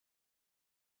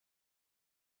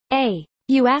A.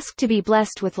 You ask to be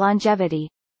blessed with longevity.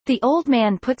 The old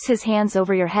man puts his hands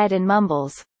over your head and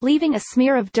mumbles, leaving a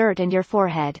smear of dirt and your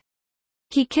forehead.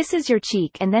 He kisses your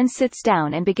cheek and then sits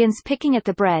down and begins picking at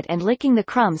the bread and licking the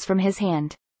crumbs from his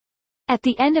hand. At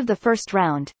the end of the first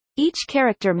round, each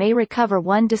character may recover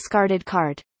one discarded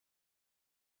card.